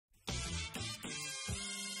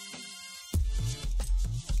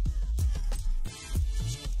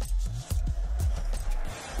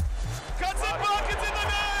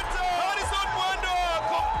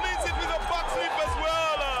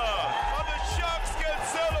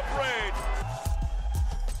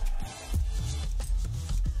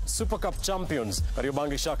Super Cup champions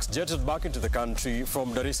Kariobangi Sharks jetted back into the country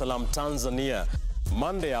from Dar es Salaam, Tanzania,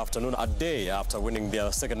 Monday afternoon, a day after winning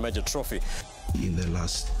their second major trophy. In the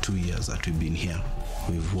last 2 years that we've been here,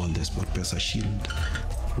 we've won the SportPesa Shield,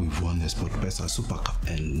 we've won the SportPesa Super Cup,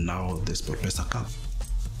 and now the SportPesa Cup,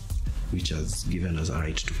 which has given us a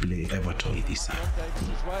right to play Everton this year.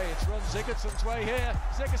 It's run Sigurdsson's way here.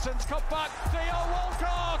 Sigurdsson's cut back. Theo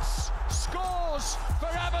Walcott scores for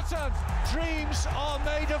Everton. Dreams are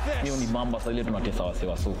made of this. Hiyo ni bamba sasa ile tunatesa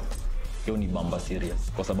wasiwasu. Hiyo ni bamba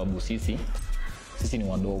serious kwa sababu sisi ni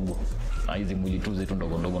wadogo. Na hizi mwili tu zetu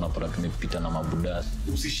ndogo ndogo napata tumepita na mabudasi.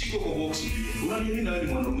 Usishike kwa box. Unaniamini na wewe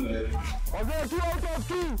mwanaume wewe?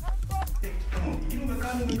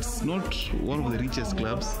 It's not one of the richest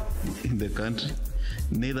clubs in the country.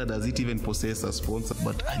 Neither does it even possess a sponsor,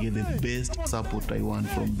 but I get the best support I want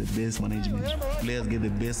from the best management. Players get the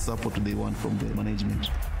best support they want from the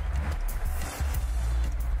management.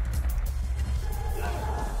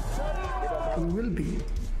 We will be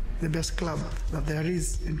the best club that there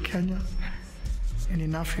is in Kenya and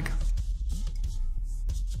in Africa.